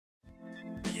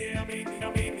Yeah, oh yeah,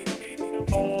 oh yeah,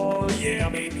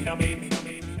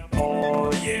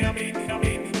 oh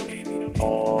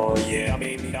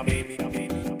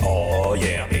yeah, oh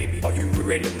yeah, are you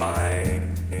ready to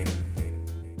mine?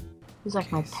 He's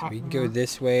like my So pet. we can go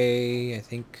this way, I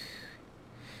think.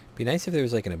 Be nice if there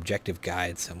was like an objective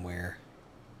guide somewhere.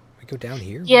 We go down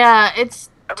here? Yeah, it's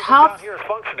Everything tough. down here is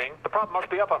functioning. The problem must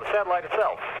be up on the satellite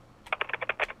itself.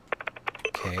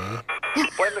 Okay.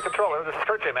 Blame the controller. This is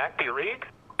Kurt J. Mac. Do you read?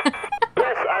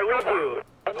 Yes, I read you.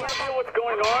 Any idea what's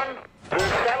going on? The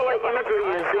satellite imagery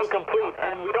is incomplete,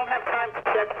 and we don't have time to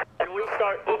check and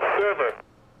restart each server.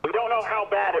 We don't know how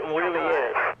bad it really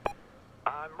is.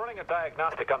 I'm running a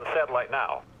diagnostic on the satellite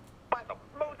now. By the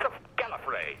moons of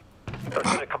Gallifrey. There's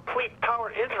been a complete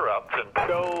power interrupt and...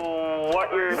 So,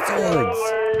 what you're Swords.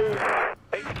 saying is...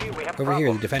 HQ, we have a Over here,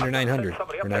 problem. the Defender 900,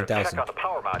 Somebody or up there to 9000. check on the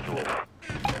power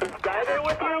modules. Is Guy there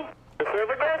with you? The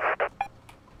server desk?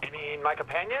 You mean my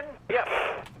companion? Yes.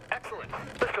 Excellent.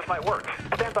 This just might work.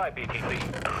 Stand by,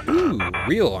 BTC. Ooh,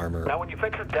 real armor. Now, when you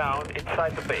venture down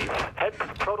inside the base, head to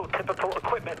the prototypical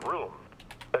equipment room.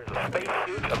 There's a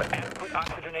spacesuit of adequate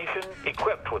oxygenation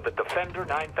equipped with the Defender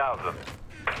 9000.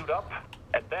 Suit up,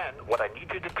 and then what I need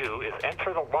you to do is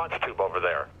enter the launch tube over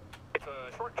there. It's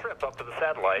a short trip up to the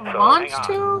satellite, so Launch hang on.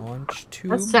 tube? Launch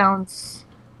tube? That sounds...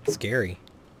 Scary.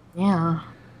 Yeah.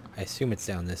 I assume it's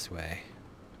down this way.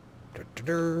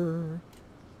 Da-da-da.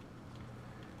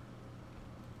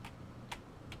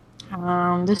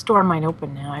 This door might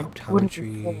open now. I wouldn't be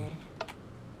Optometry. kidding.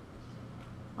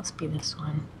 Must be this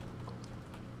one.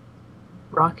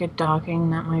 Rocket docking,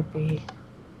 that might be...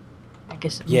 I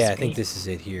guess it Yeah, must I think be. this is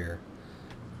it here.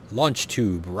 Launch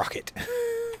tube rocket.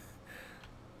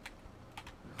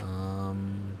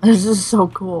 This is so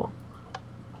cool.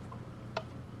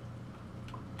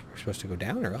 We're supposed to go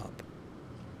down or up?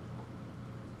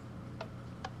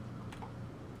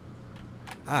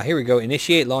 Ah, here we go.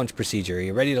 Initiate launch procedure. Are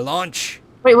you ready to launch?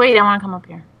 Wait, I want to come up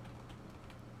here.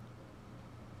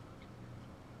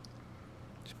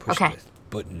 Just push Okay. the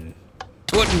button.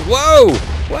 Button. Whoa!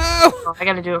 Whoa! Oh, I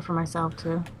gotta do it for myself,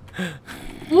 too.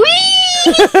 Whee!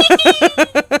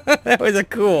 That was a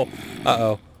cool.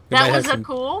 Uh-oh. We might That have was a some-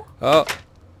 cool... Oh,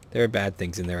 there are bad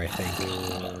things in there, I think.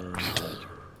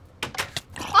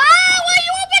 Ah! Why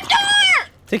you open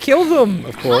door? To kill them, of I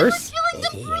was course. killing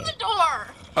them through the door!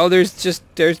 Oh,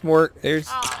 there's more. There's...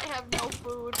 I have no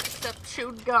food except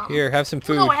chewed gum. Here, have some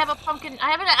food. Oh, I have a pumpkin. I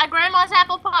have a grandma's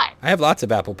apple pie. I have lots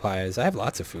of apple pies. I have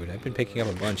lots of food. I've been picking up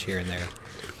a bunch here and there.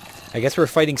 I guess we're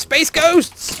fighting space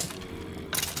ghosts!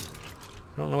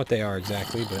 I don't know what they are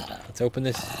exactly, but let's open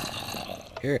this.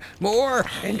 Here. More!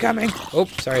 Incoming! Oh,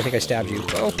 sorry, I think I stabbed you.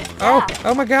 Oh, oh,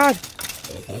 oh my god!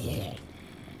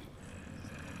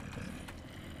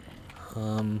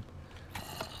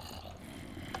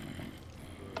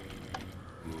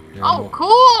 There are Oh, more.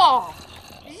 cool!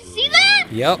 Did you see that?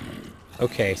 Yep.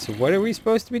 Okay, so what are we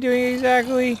supposed to be doing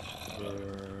exactly?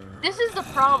 This is the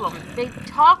problem. They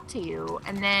talk to you,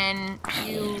 and then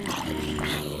you...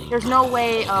 There's no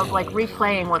way of, like,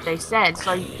 replaying what they said,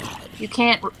 so you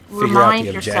can't remind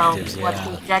the yourself objectives, what yeah.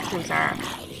 the objectives are.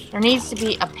 There needs to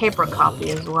be a paper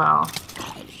copy as well.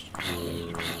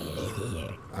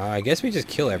 I guess we just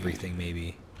kill everything,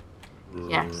 maybe.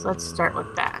 Yes, let's start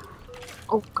with that.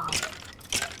 Oh, God.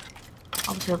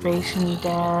 Observation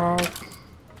deck.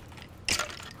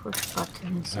 Push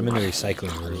buttons. I'm in the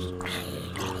recycling room.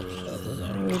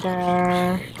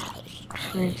 Radar.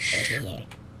 Bridge.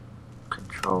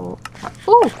 Control.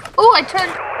 Ooh! Ooh, I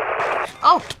turned...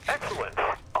 Oh, Excellent.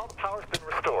 All the power's been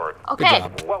restored. okay.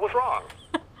 job. What was wrong?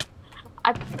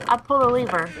 I pulled a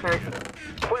lever, Kurt.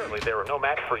 Clearly, they were no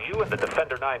match for you and the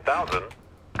Defender 9000. Good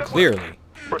work. Clearly.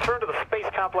 Return to the space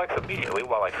complex immediately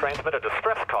while I transmit a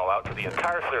distress call out to the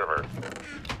entire server.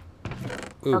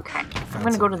 Ooh, Okay, I'm found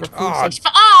gonna go to the food something. Oh,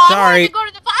 station. Oh, sorry. I wanted to go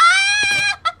to the...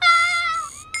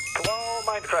 To all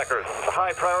Mindcrackers, it's a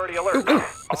high priority alert. Ooh, ooh,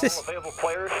 what's all this? available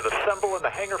players should assemble in the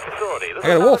hangar facility. This I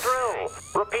got is a not wolf.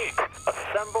 drill. Repeat,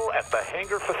 assemble at the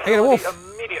hangar got a facility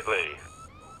wolf. immediately.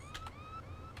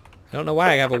 I don't know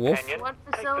why I have a wolf. Companion, What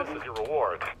take facility? this as your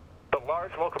reward. The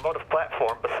large locomotive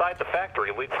platform beside the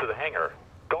factory leads to the hangar.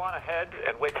 Go on ahead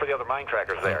and wait for the other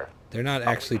Mindcrackers there. They're not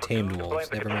actually I'll tamed leave for you to wolves.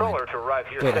 blame the Never controller mind. to arrive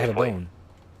here Wait, I have a safely. bone.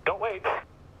 Don't wait.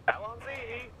 Alon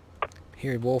Z.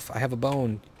 Here, wolf, I have a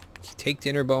bone. Take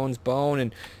dinner bones, bone,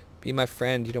 and be my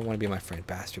friend. You don't want to be my friend,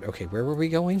 bastard. Okay, where were we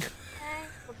going? Okay,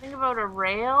 so think about a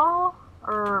rail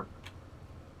or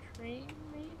train,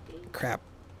 maybe? Crap.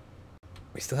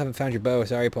 We still haven't found your bow.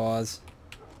 Sorry, pause.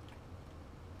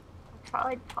 I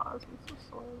tried pause. I'm so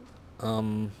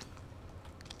sorry.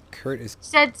 Kurt is...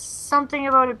 Said something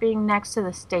about it being next to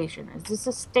the station. Is this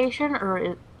a station or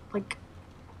is like?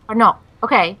 Or no?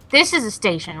 Okay, this is a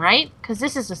station, right? Because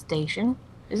this is a station,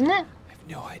 isn't it? I have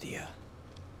no idea.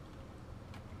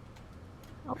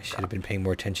 Oh, I should have been paying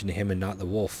more attention to him and not the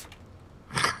wolf.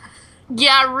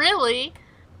 Yeah, really.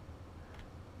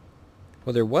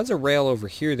 Well, there was a rail over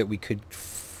here that we could...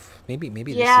 Maybe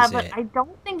this Yeah, is but it. I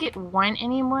don't think it went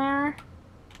anywhere.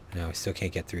 No, I still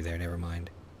can't get through there. Never mind.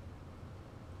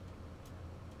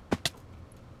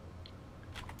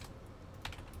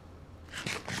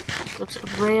 Let's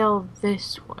rail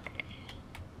this way.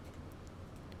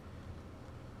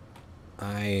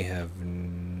 I have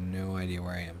no idea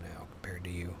where I am now compared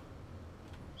to you.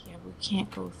 Yeah, we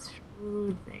can't go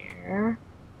through there.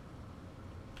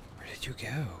 Where did you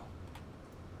go?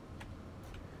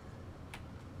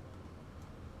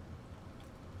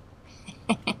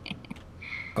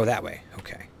 Oh, that way.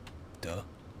 Okay. Duh.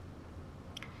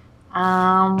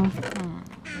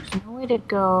 There's no way to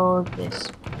go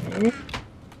this way.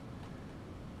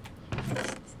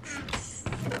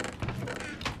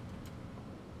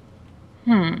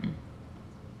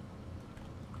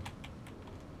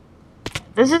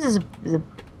 This is the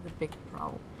big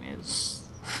problem is,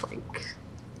 like,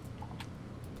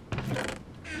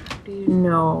 how do you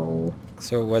know?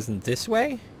 So it wasn't this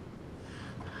way?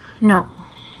 No.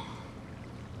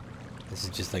 This is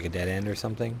just like a dead end or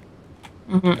something?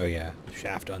 Mm-hmm. Oh yeah,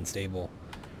 shaft unstable.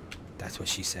 That's what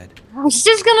she said. I was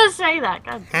just gonna say that.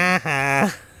 God. Haha.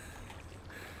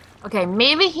 Okay,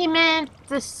 maybe he meant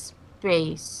the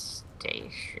space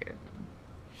station.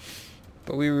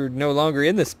 But we were no longer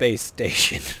in the space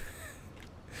station.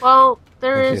 Well,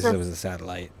 there Actually, is it a... was a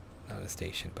satellite, not a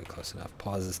station, but close enough.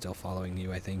 Pause is still following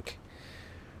you, I think.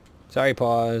 Sorry,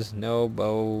 Pause. No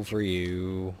bow for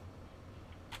you.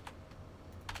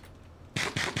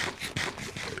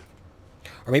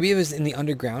 Or maybe it was in the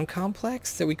underground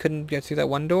complex that we couldn't get through that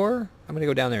one door? I'm going to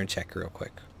go down there and check real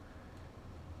quick.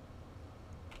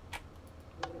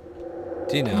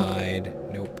 Denied.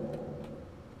 Nope.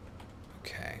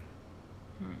 Okay.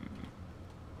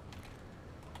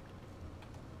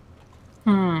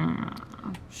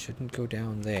 Shouldn't go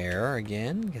down there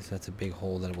again. Guess that's a big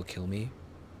hole that will kill me.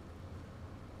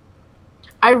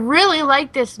 I really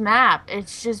like this map.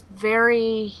 It's just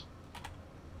very...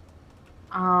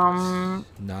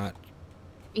 Not...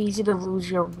 easy to lose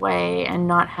your way and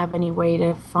not have any way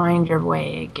to find your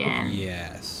way again.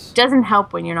 Yes. Doesn't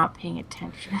help when you're not paying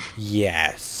attention.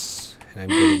 Yes. And I'm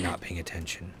good at not paying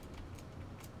attention.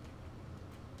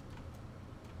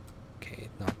 Okay,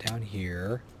 not down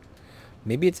here.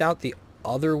 Maybe it's out the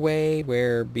other way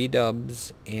where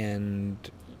B-Dubs and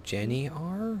Jenny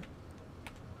are?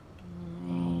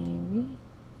 Maybe.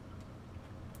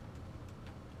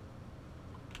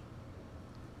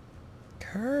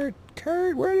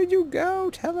 Kurt, where did you go?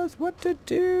 Tell us what to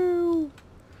do.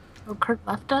 Oh, Kurt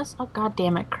left us? Oh, God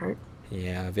damn it, Kurt.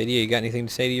 Yeah, Vidya, you got anything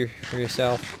to say to for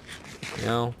yourself?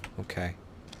 No? Okay.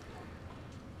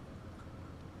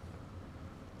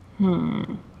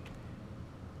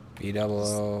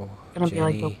 B-double-O, It's gonna Jenny. be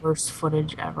like the worst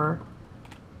footage ever.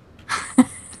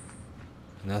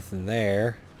 Nothing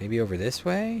there. Maybe over this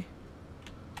way?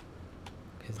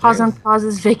 Pause on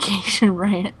Pause's vacation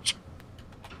ranch.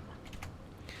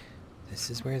 This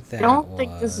is where that I don't was.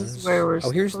 think this is where we're Oh,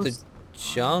 here's the supposed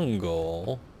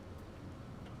jungle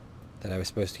that I was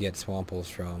supposed to get swamples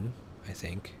from, I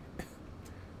think.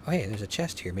 Oh, hey, there's a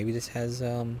chest here. Maybe this has,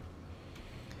 a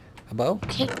bow?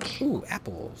 Cake. Ooh,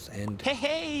 apples and...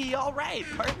 Hey, all right,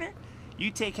 partner.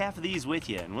 You take half of these with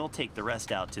you, and we'll take the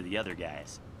rest out to the other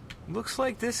guys. Looks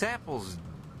like this apple's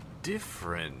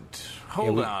different.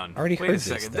 Hold we on. already Wait heard a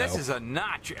second. this, This though. is a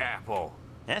notch apple.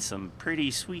 That's some pretty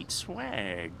sweet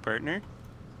swag, partner.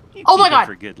 You Oh my keep it God.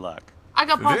 for good luck. I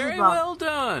got Pause's Very bow. well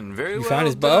done. Very You well found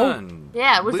his bow? done.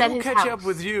 Yeah, it was we'll at his catch house. up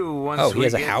with you once Oh, he we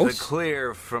has a get house? the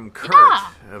clear from Kurt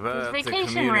Yeah, about his the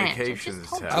vacation ranch. I just communications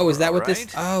told you. tower. Oh, is that what this...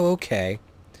 right? Oh, okay.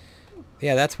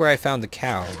 Yeah, that's where I found the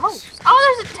cows. Toast.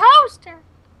 Oh, there's a toaster.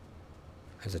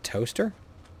 There's a toaster?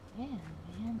 Yeah,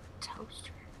 man,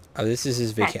 toaster. Oh, this is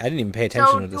his vacation. Okay. I didn't even pay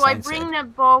attention So, to the do I sign bring said. the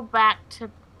bow back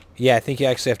to... Yeah, I think you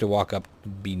actually have to walk up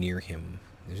and be near him.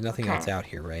 There's nothing Okay. else out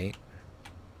here, right?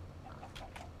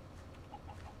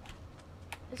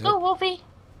 Let's Nope. go, Wolfie.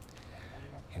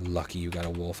 You're lucky you got a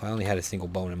wolf. I only had a single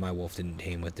bone, and my wolf didn't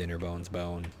tame with Dinner Bone's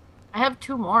bone. I have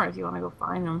 2 more if you want to go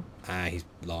find them. Ah, he's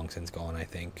long since gone, I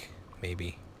think.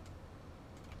 Maybe.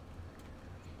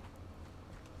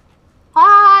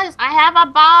 Pause! I have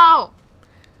a bow!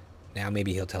 Now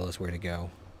maybe he'll tell us where to go.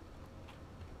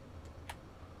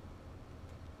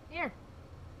 Here.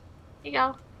 Here you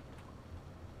go.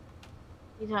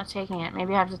 He's not taking it.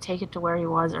 Maybe I have to take it to where he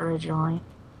was originally.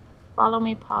 Follow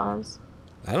me, pause.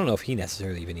 I don't know if he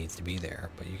necessarily even needs to be there,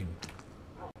 but you can...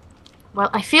 Well,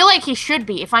 I feel like he should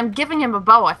be. If I'm giving him a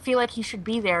bow, I feel like he should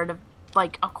be there to,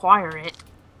 like, acquire it.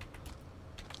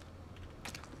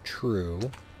 True.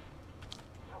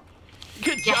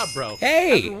 Good job, bro.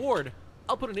 Hey! As a reward,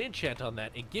 I'll put an enchant on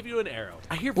that and give you an arrow.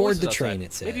 I hear Board voices the outside. train,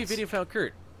 it Maybe a says. video found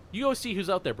Kurt. You go see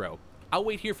who's out there, bro. I'll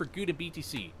wait here for Good and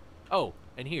BTC. Oh,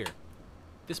 and here.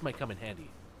 This might come in handy.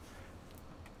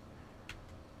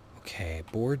 Okay,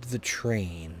 board the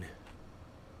train.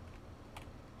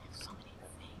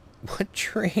 What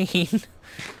train?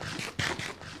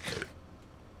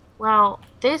 Well,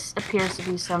 this appears to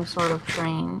be some sort of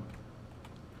train.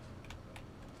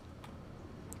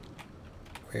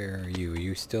 Where are you? Are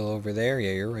you still over there?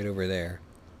 Yeah, you're right over there.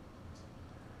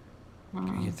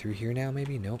 Can you get through here now,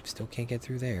 maybe? Nope, still can't get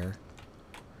through there.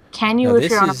 Can you No, if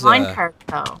this you're on a is, minecart,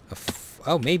 though?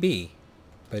 Oh, maybe.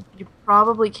 But You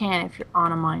probably can if you're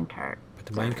on a minecart.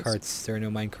 the minecarts, there are no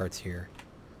minecarts here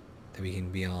that we can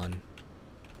be on.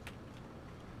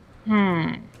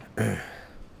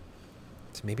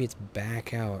 So maybe it's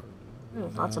back out.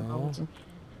 Ooh, lots of No. bullets.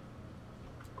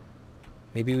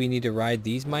 Maybe we need to ride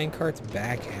these minecarts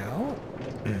back out?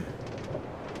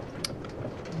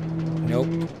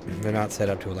 Nope. They're not set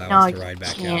up to allow No, us to you ride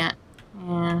back can't.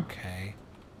 Yeah. out. Okay.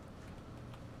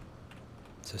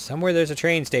 So somewhere there's a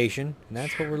train station, and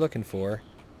that's what we're looking for.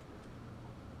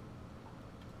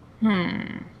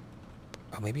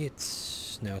 Oh, maybe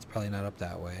it's... No, it's probably not up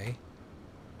that way.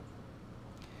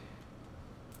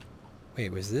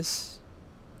 Wait, was this...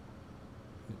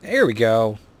 There we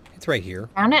go. It's right here.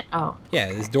 Found it? Oh.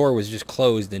 Yeah, this door was just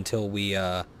closed until we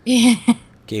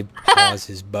gave Paws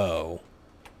his bow.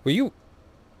 Were you...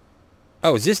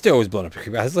 Oh, Zisto was blown up.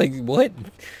 I was like, what?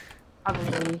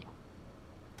 Obviously.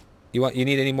 You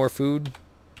need any more food?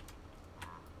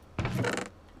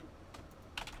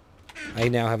 I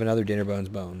now have another dinner bones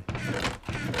bone.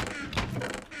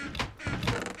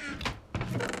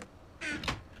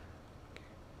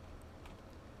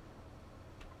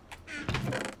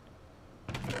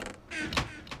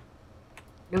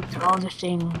 Look at all the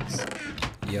things.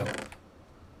 Yep.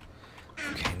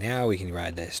 Okay, now we can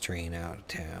ride this train out of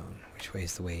town. Which way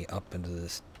is the way up into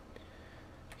this?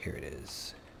 Here it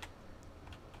is.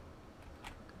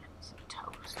 Some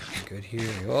toast. Good here.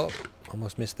 Oh,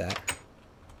 almost missed that.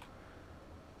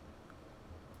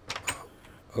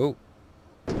 Oh.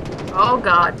 Oh,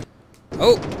 God.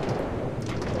 Oh!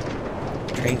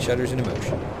 Train shutters into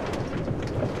motion.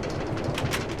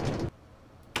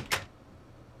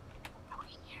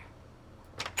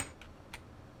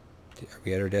 Are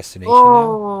we at our destination now?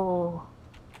 Oh.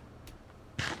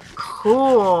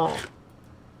 Cool.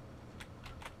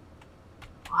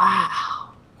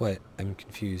 Wow. What? I'm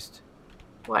confused.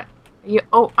 What? You?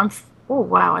 Oh, oh,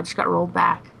 wow. I just got rolled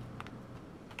back.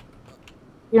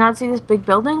 You not see this big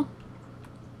building?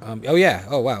 Oh yeah.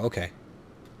 Oh wow. Okay.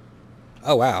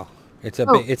 Oh wow. It's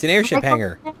it's an airship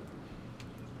hangar.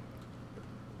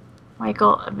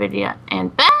 Michael, Avidia,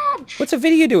 and Badge. What's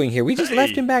Avidia doing here? We just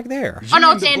left him back there. Oh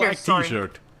no, You it's in the black Anders. Sorry.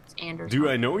 T-shirt. It's Anders. Do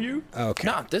I know you? Okay.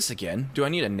 Not this again. Do I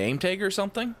need a name tag or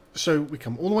something? So we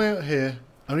come all the way out here,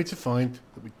 only to find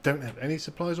that we don't have any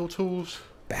supplies or tools.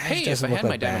 Badge Hey, if doesn't I look had my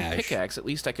like diamond Badge. pickaxe, at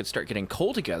least I could start getting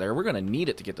coal together. We're gonna need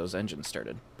it to get those engines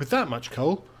started. With that much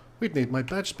coal, we'd need my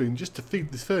badge spoon just to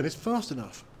feed this furnace fast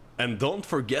enough. And don't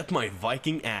forget my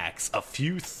Viking axe. A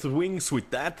few swings with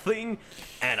that thing,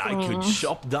 and I could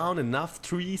chop down enough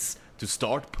trees to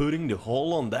start putting the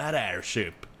hole on that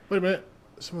airship. Wait a minute,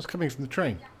 someone's coming from the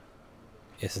train.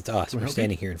 Yes, it's us. We're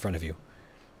standing here in front of you.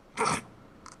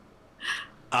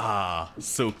 Ah,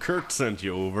 so Kurt sent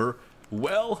you over.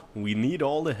 Well, we need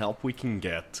all the help we can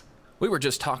get. We were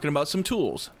just talking about some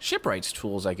tools. Shipwrights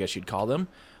tools, I guess you'd call them.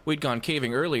 We'd gone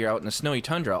caving earlier out in the snowy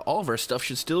tundra. All of our stuff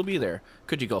should still be there.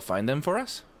 Could you go find them for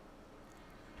us?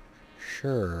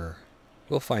 Sure.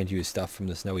 We'll find you stuff from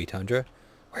the snowy tundra.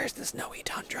 Where's the snowy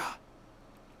tundra?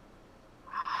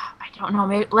 I don't know.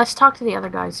 Maybe let's talk to the other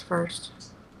guys first.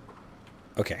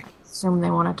 Okay. Assume they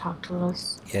want to talk to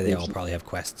us. Yeah, they all probably have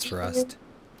quests for us.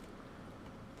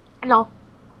 Hello.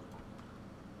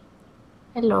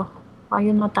 Hello. Why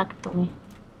you not talking to me?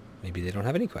 Maybe they don't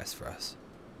have any quests for us.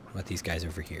 What about these guys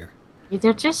over here?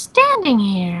 They're just standing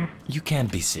here. You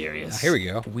can't be serious. Here we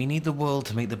go. We need the wool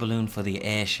to make the balloon for the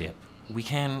airship. We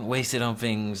can't waste it on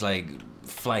things like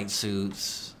flight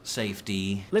suits,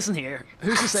 safety. Listen here,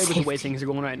 who's to say with the way things are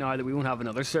going right now that we won't have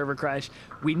another server crash?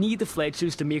 We need the flight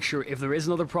suits to make sure if there is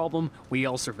another problem, we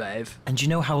all survive. And do you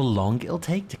know how long it'll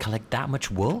take to collect that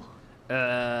much wool? We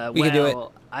can do it.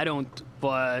 I don't,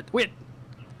 but... Wait,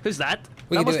 Who's that?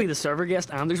 We That can must do be it. the server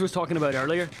guest Anders was talking about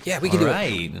earlier. Yeah, we can do it.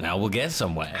 Alright, now we'll get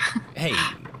somewhere. Hey,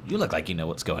 you look like you know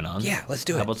what's going on. Yeah, let's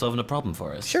do How it. about solving a problem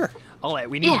for us? Sure. Alright,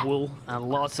 we need Yeah. wool and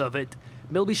lots of it.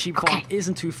 Milby Sheep Farm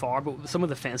isn't too far, but some of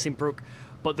the fencing broke.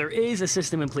 But there is a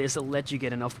system in place that lets you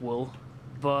get enough wool.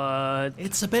 But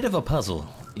It's a bit of a puzzle.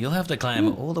 You'll have to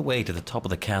climb all the way to the top of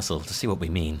the castle to see what we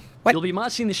mean. What? you'll be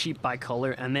matching the sheep by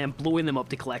color and then blowing them up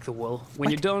to collect the wool. When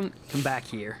you're done, come back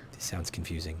here. This sounds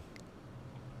confusing.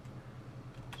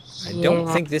 I don't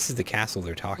Yeah. think this is the castle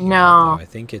they're talking No. about, though. I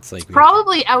think it's like...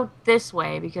 Probably out this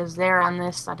way because they're on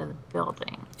this side of the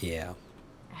building. Yeah.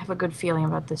 I have a good feeling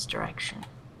about this direction.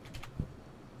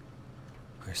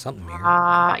 There's something here.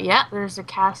 Yeah, there's a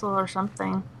castle or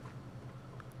something.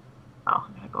 Oh,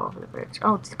 I'm gonna go over the bridge.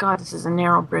 Oh, God, this is a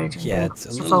narrow bridge. I'm Yeah, gonna it's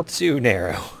a so little focus. too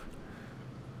narrow.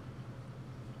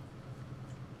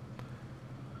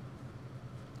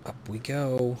 Up we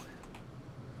go.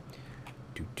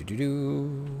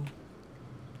 Do.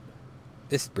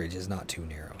 This bridge is not too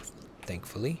narrow,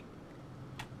 thankfully.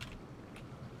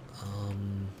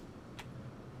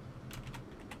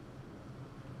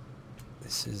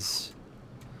 This is...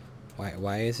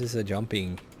 Why is this a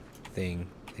jumping thing?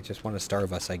 They just want to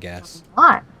starve us, I guess.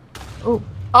 What? Oh.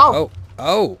 Oh.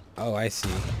 Oh, I see.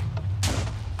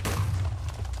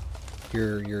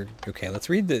 You're okay. Let's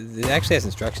read it actually has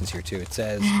instructions here too. It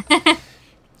says,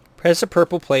 press a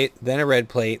purple plate, then a red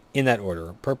plate in that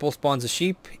order. Purple spawns a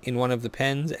sheep in one of the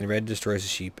pens, and red destroys a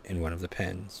sheep in one of the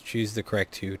pens. Choose the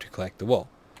correct two to collect the wool.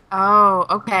 Oh,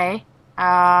 okay.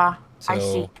 I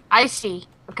So- see.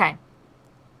 Okay.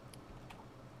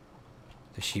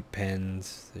 The sheep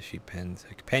pens,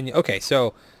 a companion. Okay,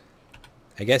 so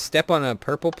I guess step on a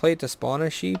purple plate to spawn a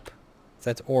sheep.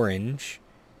 That's orange.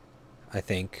 I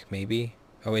think, maybe.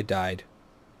 Oh, it died.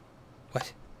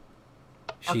 What?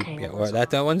 Sheep, Okay, yeah, that or was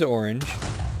that one's orange.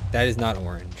 That is not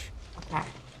orange. Okay.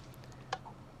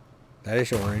 That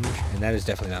is orange, and that is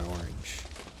definitely not orange.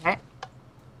 Okay.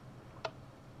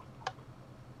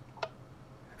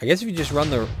 I guess if you just run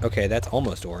the... Okay, that's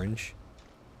almost orange.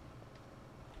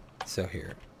 So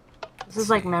here. This is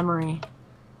like memory.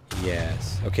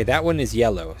 Yes. Okay, that one is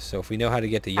yellow. So if we know how to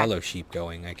get the yellow sheep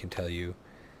going, I can tell you.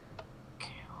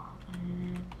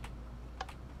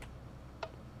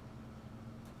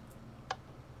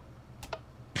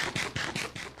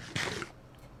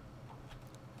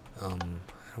 I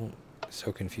don't...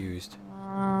 So confused.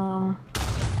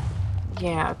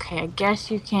 Yeah, okay. I guess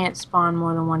you can't spawn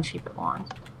more than one sheep at once.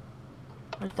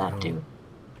 What did that do?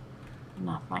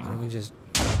 Nothing. Why don't we just...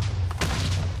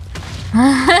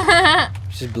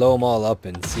 just blow them all up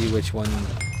and see which one...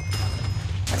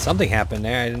 Something happened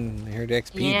there. I didn't hear the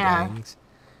XP Yeah. things.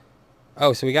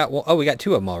 Oh, so we got... Well, oh, we got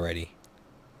 2 of them already.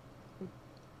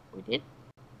 We did?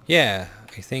 Yeah,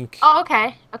 I think... Oh,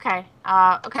 okay. Okay.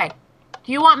 Okay.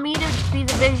 Do you want me to be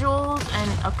the visuals?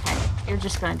 And, okay. You're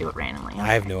just gonna do it randomly.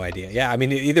 I have no idea. Yeah, I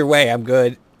mean, either way, I'm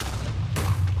good.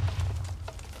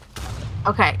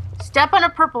 Okay. Step on a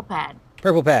purple pad.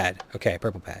 Purple pad. Okay,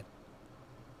 purple pad.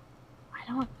 I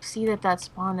don't see that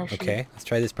spawned a sheep. Okay, let's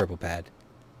try this purple pad.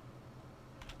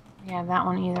 Yeah, that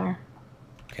one either.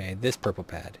 Okay, this purple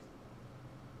pad.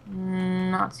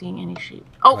 Not seeing any sheep.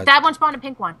 Oh, What? that one spawned a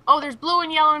pink one. Oh, there's blue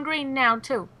and yellow and green now,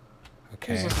 too.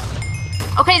 Okay. Jesus.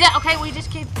 Okay, we just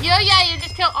keep... Yeah, you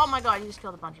just killed... Oh, my God, you just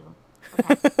killed a bunch of them.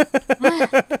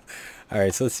 Okay.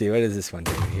 Alright, so let's see. What does this one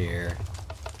do here?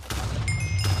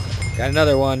 Got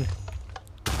another one.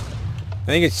 I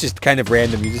think it's just kind of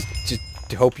random. You just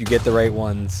hope you get the right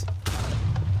ones.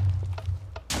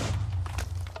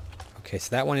 Okay, so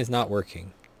that one is not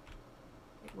working.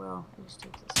 It will. It just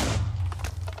takes a second.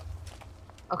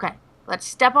 Okay, let's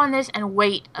step on this and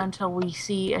wait until we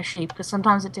see a sheep, because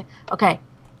sometimes it... Okay.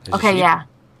 There's a Okay, sheep? yeah.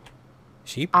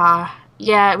 Sheep?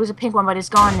 Yeah, it was a pink one, but it's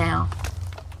gone now.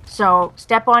 So,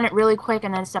 step on it really quick,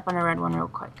 and then step on the red one real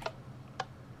quick.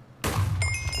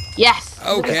 Yes!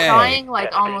 Okay. It's dying, like,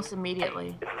 almost immediately.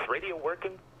 Is this radio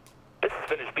working? This is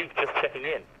Finished Beef just checking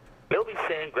in. Milby's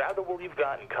saying grab the wool you've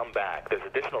got and come back. There's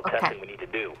additional testing we need to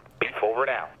do. Beef over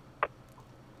now.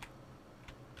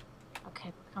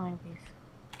 Okay, becoming beef.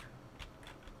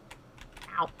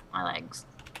 Ow, my legs.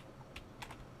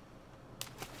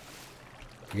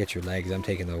 Forget your legs. I'm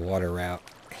taking the water route.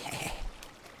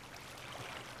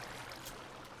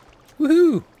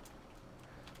 Woohoo!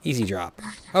 Easy drop.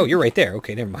 Oh, you're right there.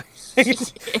 Okay, never mind.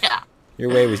 Yeah. Your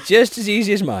way was just as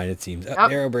easy as mine, it seems. Yep.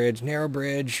 Narrow bridge, narrow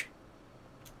bridge.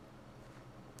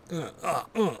 Get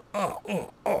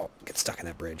stuck in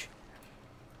that bridge.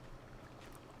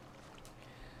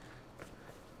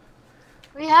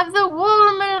 We have the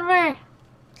wool, Milby.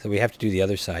 So we have to do the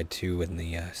other side too, and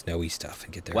the snowy stuff,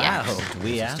 and get there. Wow,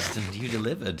 we asked and you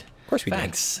delivered. Of course we did.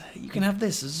 Thanks. You can have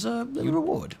this as a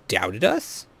reward. Doubted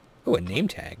us? Oh, a name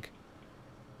tag.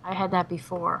 I had that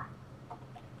before.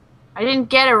 I didn't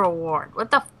get a reward.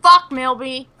 What the fuck,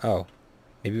 Milby? Oh,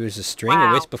 maybe it was a string,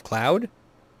 a wisp of cloud?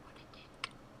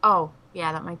 Oh,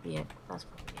 yeah, that might be it. That's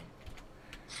probably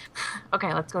it.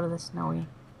 Okay, let's go to the snowy.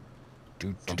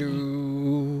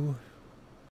 Do.